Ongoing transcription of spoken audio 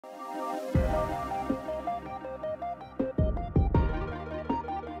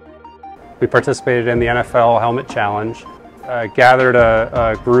We participated in the NFL Helmet Challenge, gathered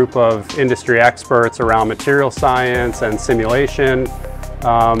a group of industry experts around material science and simulation,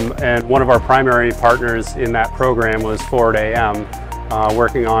 and one of our primary partners in that program was Forward AM,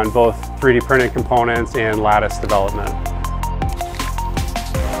 working on both 3D printed components and lattice development.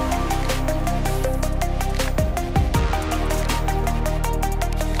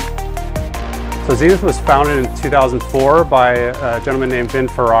 So Xenith was founded in 2004 by a gentleman named Vin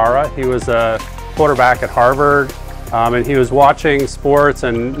Ferrara. He was a quarterback at Harvard, and he was watching sports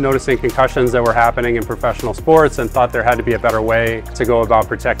and noticing concussions that were happening in professional sports and thought there had to be a better way to go about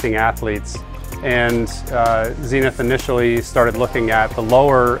protecting athletes. And Xenith initially started looking at the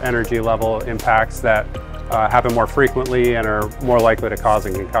lower energy level impacts that happen more frequently and are more likely to cause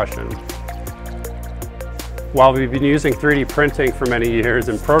a concussion. While we've been using 3D printing for many years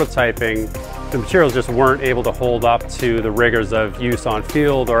and prototyping, the materials just weren't able to hold up to the rigors of use on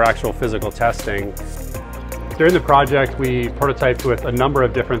field or actual physical testing. During the project, we prototyped with a number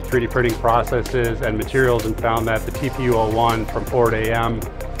of different 3D printing processes and materials and found that the TPU-01 from Forward AM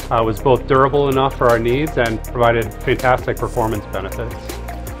was both durable enough for our needs and provided fantastic performance benefits.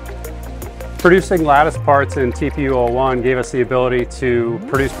 Producing lattice parts in TPU-01 gave us the ability to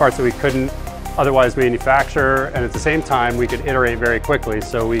produce parts that we couldn't otherwise manufacture, and at the same time we could iterate very quickly,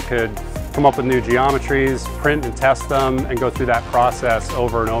 so we could come up with new geometries, print and test them, and go through that process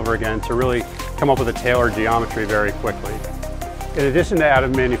over and over again to really come up with a tailored geometry very quickly. In addition to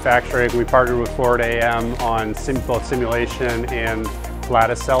additive manufacturing, we partnered with Forward AM on both simulation and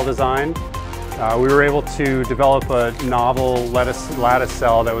lattice cell design. We were able to develop a novel lattice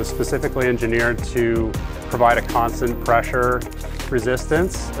cell that was specifically engineered to provide a constant pressure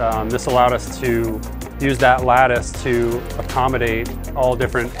resistance. This allowed us to use that lattice to accommodate all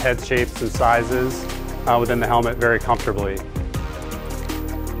different head shapes and sizes within the helmet very comfortably.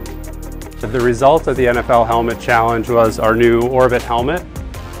 The result of the NFL Helmet Challenge was our new Orbit helmet,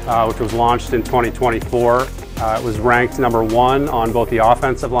 which was launched in 2024. It was ranked #1 on both the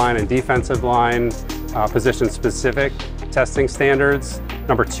offensive line and defensive line position-specific testing standards,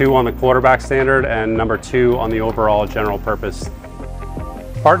 #2 on the quarterback standard, and #2 on the overall general purpose.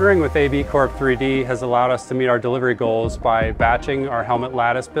 Partnering with AB Corp 3D has allowed us to meet our delivery goals by batching our helmet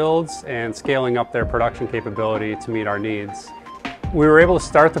lattice builds and scaling up their production capability to meet our needs. We were able to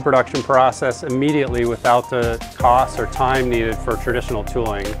start the production process immediately without the costs or time needed for traditional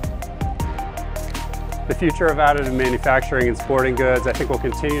tooling. The future of additive manufacturing in sporting goods, I think we'll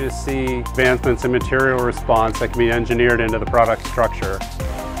continue to see advancements in material response that can be engineered into the product structure,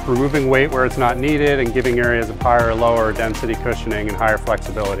 removing weight where it's not needed and giving areas of higher or lower density cushioning and higher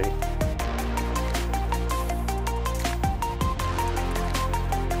flexibility.